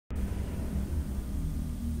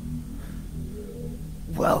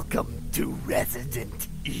Welcome to Resident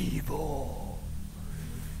Evil.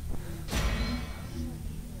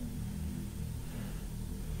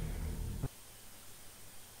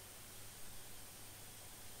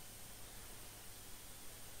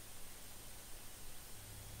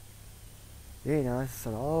 Hey, now this is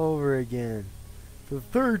all over again. For the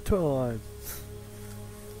third time.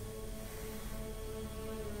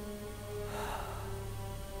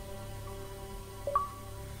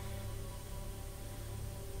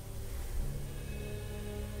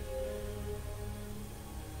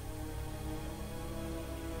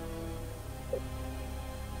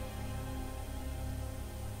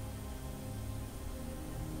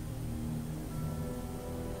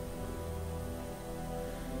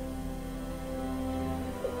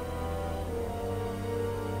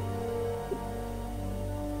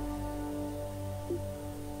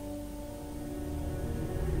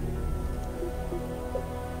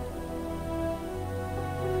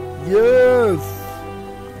 Yes!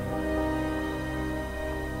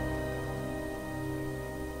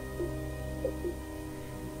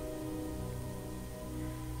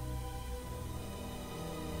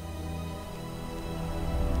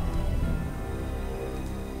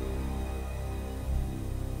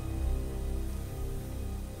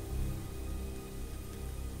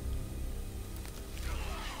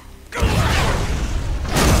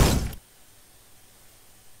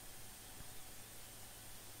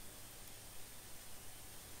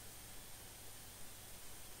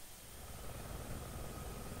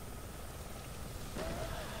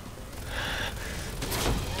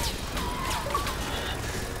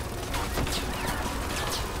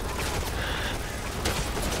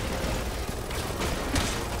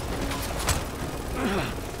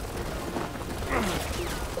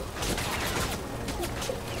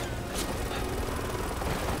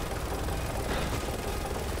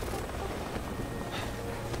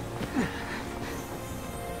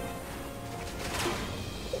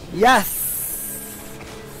 Yes!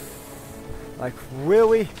 Like,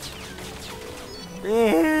 really? Look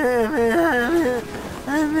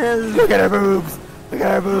at her boobs! Look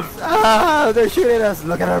at her boobs! Oh, they're shooting us!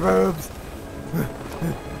 Look at her boobs!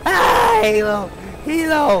 Ah, Halo!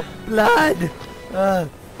 Halo! Blood!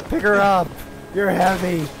 Pick her up! You're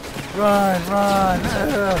heavy! Run! Run!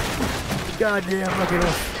 God damn, look at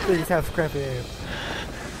us! They just have crappy aim.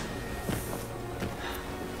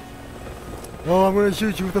 Oh, I'm gonna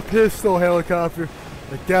shoot you with a pistol, helicopter.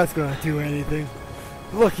 Like that's gonna do anything.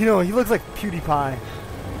 Look, you know, he looks like PewDiePie.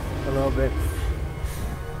 A little bit.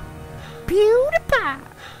 PewDiePie!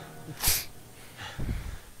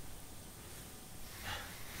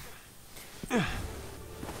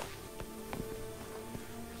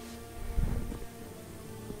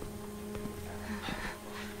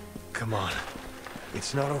 Come on.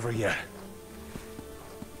 It's not over yet.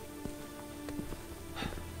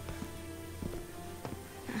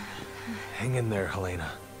 Hang in there,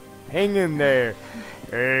 Helena. Hang in there.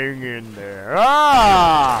 Hang in there.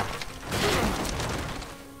 Ah!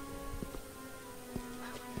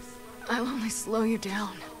 I'll only slow you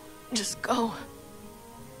down. Just go.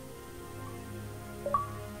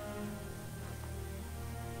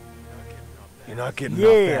 You're not getting Yeah.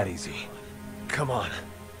 off that easy. Come on.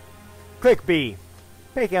 Quick B.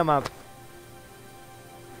 Pick him up.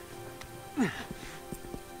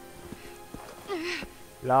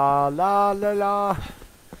 La la la la.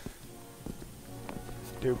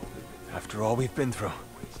 Stupid. After all we've been through,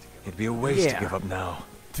 it'd be a waste to give up now.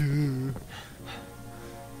 Dude.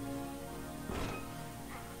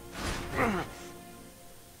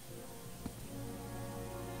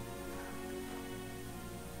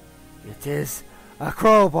 It is a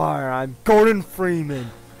crowbar. I'm Gordon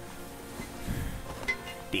Freeman.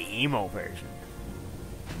 The emo version.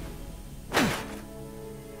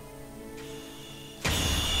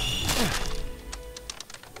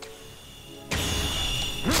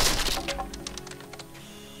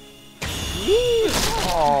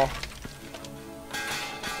 Oh.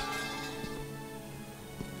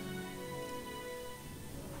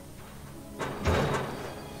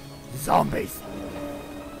 Zombies.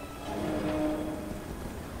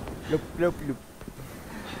 Loop, loop, loop.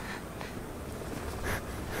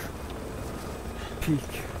 Peek.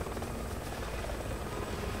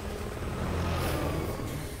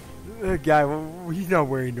 That guy, he's not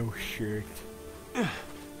wearing no shirt.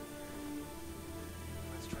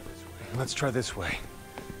 Let's try this way.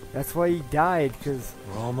 That's why he died, because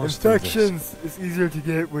We're almost through this. infections is easier to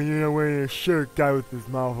get when you're not wearing a shirt. Guy with his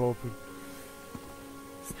mouth open.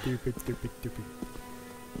 Stupid, stupid, stupid.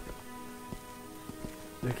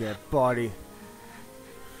 Look at that body.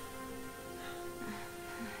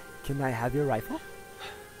 Can I have your rifle?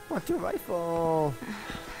 Want your rifle?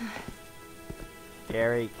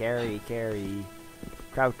 Carry, carry, carry.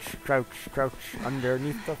 Crouch, crouch, crouch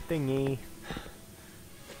underneath the thingy.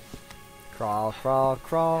 Crawl, crawl,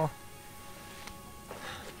 crawl.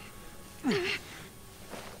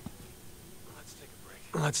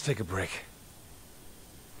 Let's take a break.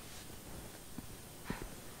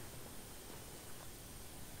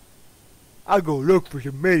 I'll go look for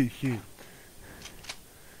some medicine.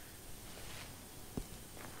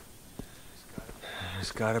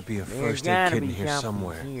 There's gotta be a first aid kit in here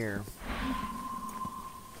somewhere. Here.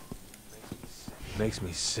 Makes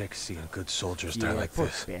me sick seeing good soldiers die like poor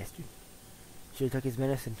this. bastard. Should've took his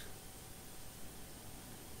medicine.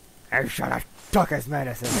 I should've took his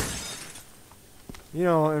medicine. You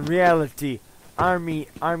know, in reality, army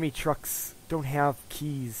trucks don't have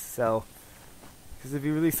keys, so. Because it'd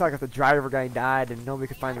be really suck if the driver guy died and nobody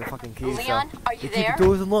could find the fucking keys. Leon, so are you they there? keep the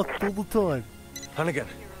doors unlocked all the time. Hunnigan.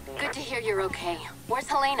 Good to hear you're okay. Where's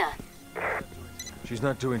Helena? She's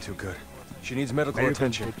not doing too good. She needs medical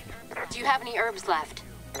attention. Do you have any herbs left?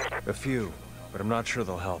 A few, but I'm not sure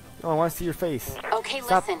they'll help. Oh, I want to see your face. Okay,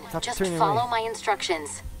 Stop just turning follow away. my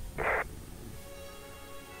instructions.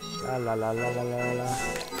 La la la la la la la.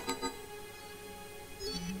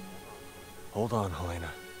 Hold on, Helena.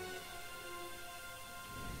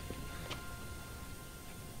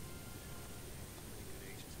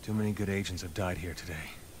 Too many good agents have died here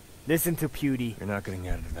today. Listen to Pewdie. You're not getting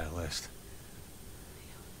added to that list.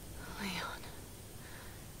 Leon.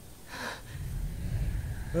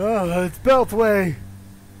 Oh, it's Beltway!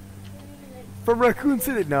 From Raccoon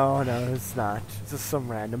City. No, no, it's not. It's just some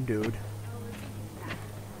random dude.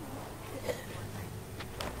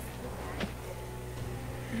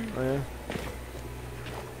 Oh, yeah?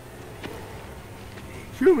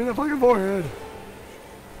 Shoot me in the fucking forehead!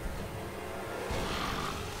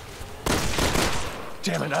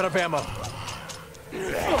 Damn it, out of ammo!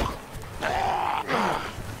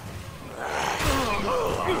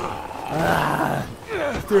 Ah,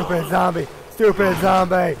 stupid zombie! Stupid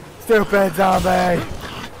zombie! Stupid zombie!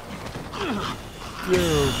 You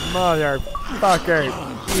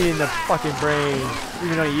motherfucker! Eating the fucking brain.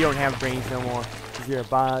 Even though you don't have brains no more. Because you're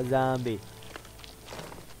a zombie.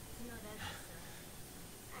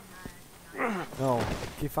 No,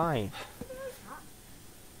 you're fine.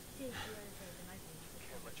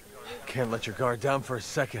 Can't let your guard down for a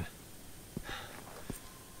second.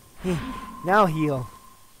 Now heal.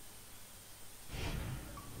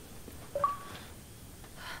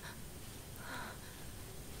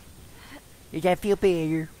 You can feel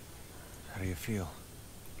better. How do you feel?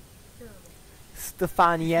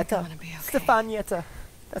 Stefanietta. I'm gonna be okay. Stefanietta.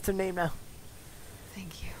 That's her name now.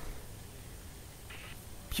 Thank you.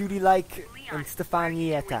 Beauty-like and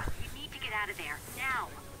Stefanietta. We need to get out of there, now.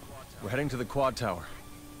 We're heading to the quad tower.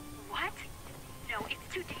 What? No,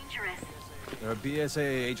 it's too dangerous. There are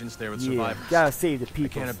BSAA agents there with Yeah, survivors. gotta save the I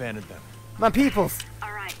people. can't abandon them. My peoples!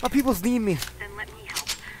 All right, My peoples need me. then let me help.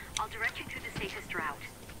 I'll direct you to the safest route.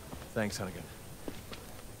 Thanks, Hunnigan.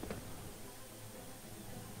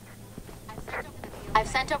 I've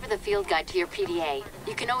sent over the field guide to your PDA.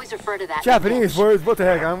 You can always refer to that. in Japanese pinch. words? What the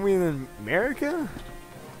heck? Aren't we in America?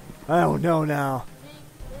 I don't know now.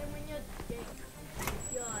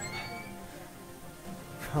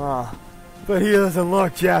 Huh. But he doesn't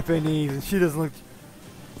look Japanese, and she doesn't look.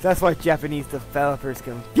 That's why Japanese developers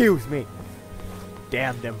confuse me.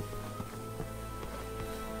 Damn them.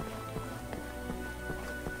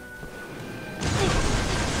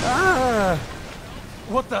 Ah!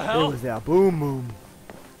 What the It hell? was that boom boom.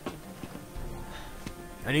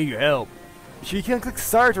 I need your help. She can click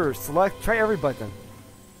start or select, try every button.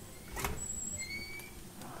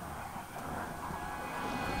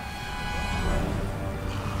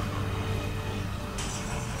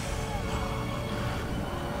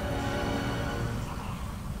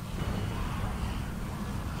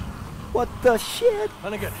 What the shit?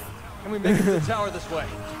 Hunnigan, can we make it to the tower this way?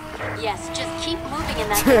 Yes, just keep moving in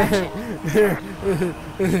that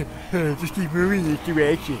direction. Just keep moving in this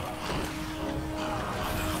direction.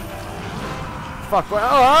 Fuck, what?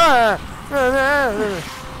 Oh,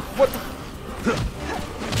 what the?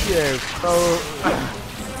 Yeah, oh.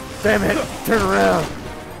 Damn it, turn around.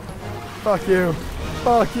 Fuck you.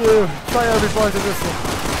 Fuck you. Try every part of this one.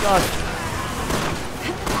 God.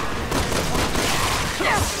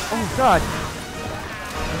 Oh, God.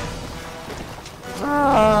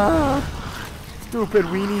 Ah, stupid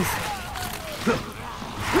weenies.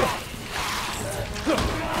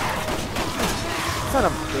 Son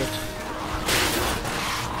of a bitch.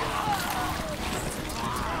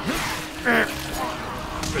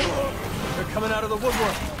 They're coming out of the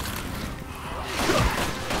woodwork.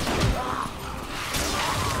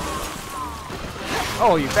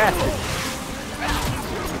 Oh, you bastard!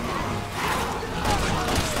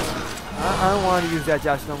 I don't want to use that,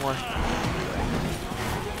 Josh, no more.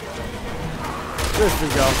 There we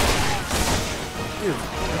go.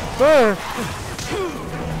 Burn!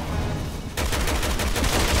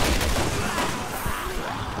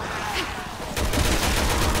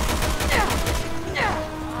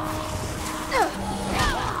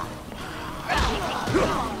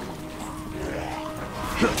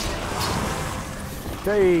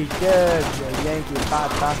 Stay dead, you Yankee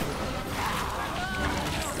bastard.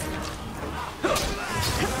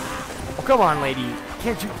 Oh, come on, lady.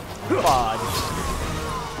 Can't you fudge?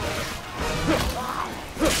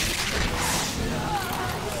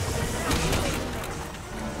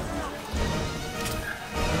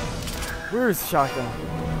 Where's the shotgun?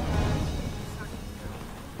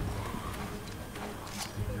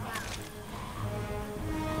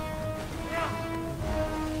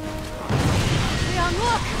 Leon,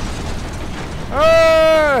 look!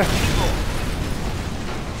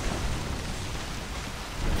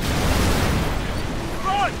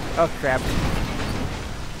 Oh crap.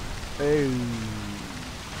 Oh.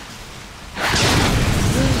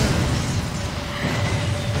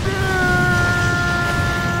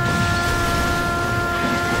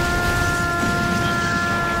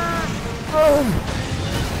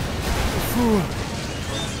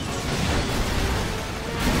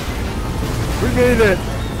 We made it!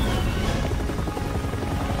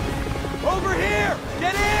 Over here!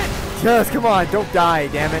 Get in! Just come on, don't die,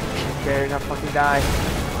 damn it. Better not fucking die.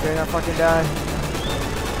 Better not fucking die.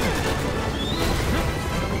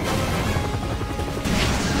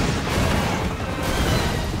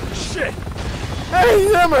 Shit!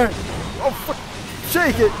 Hey, Hammer! Oh, fuck.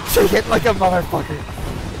 Shake it like a motherfucker.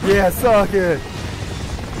 Yeah, suck it.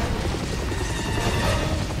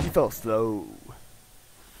 He fell slow.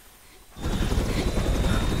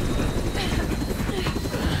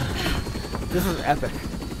 This was epic.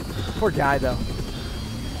 Poor guy, though.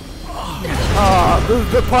 Oh,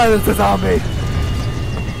 the pilot is on me.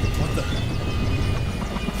 What the?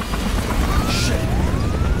 Shit!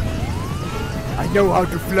 I know how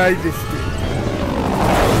to fly this thing.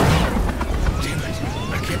 Damn it!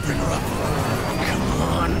 I can't bring her up. Come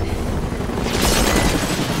on!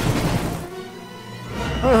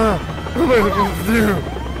 What am I supposed to do?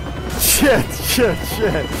 Shit!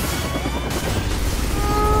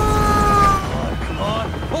 Come on!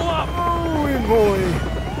 Pull up! Holy moly!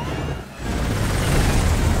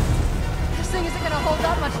 This thing isn't gonna hold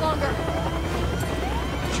up much longer.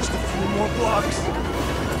 Just a few more blocks.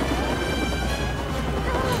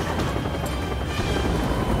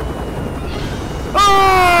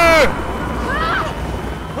 Ah!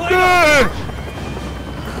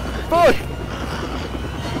 Fuck!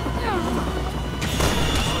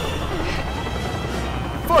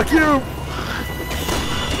 Fuck you!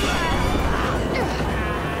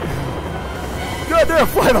 Goddamn,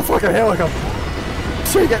 fly the fucking helicopter!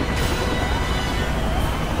 Shake it!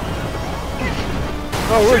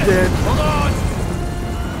 Oh, we're dead. Hold on!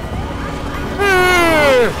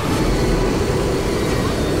 Ah!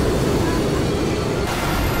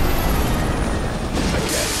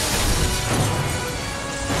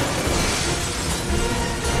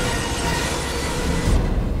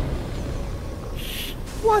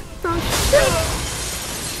 What the shit?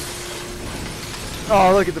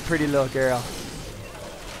 Oh, look at the pretty little girl.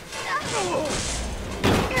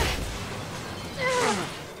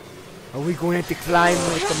 Are we going to climb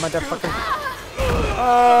with the motherfucker?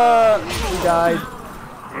 He died.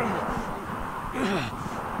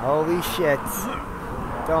 Holy shit.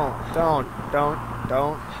 Don't.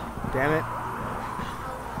 Damn it.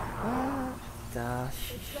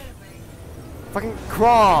 Fucking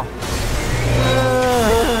crawl.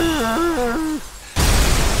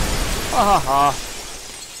 Ha ha.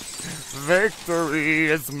 Victory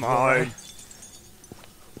is mine.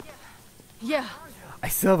 Yeah. I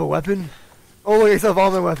still have a weapon? Oh look, I still have all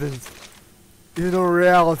my weapons. Even though in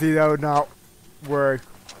reality that would not work.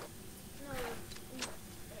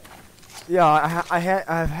 Yeah, I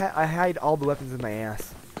hide all the weapons in my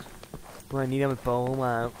ass. When I need them, I pull them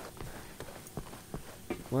out.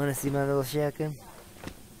 Wanna see my little shotgun?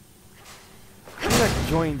 I'm not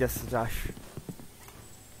joining this, Josh.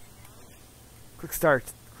 Click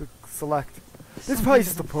start. Click select. This is probably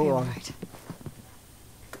just a pull-on. Right.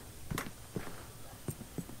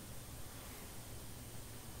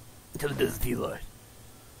 Until it doesn't feel right.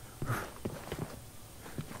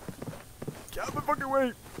 Get out of my fucking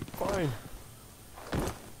way! Fine.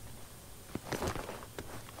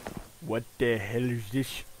 What the hell is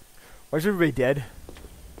this? Why is everybody dead?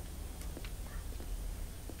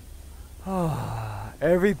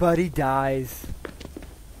 Everybody dies.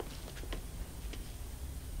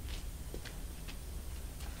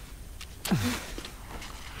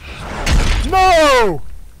 No!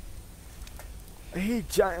 I hate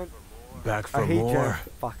giant. Back for I hate more. giant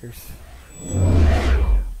fuckers.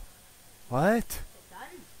 What?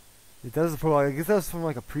 It does from like, I guess that was from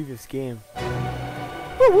like a previous game.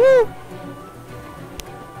 Woo woo!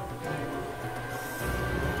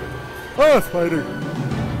 Oh, spider!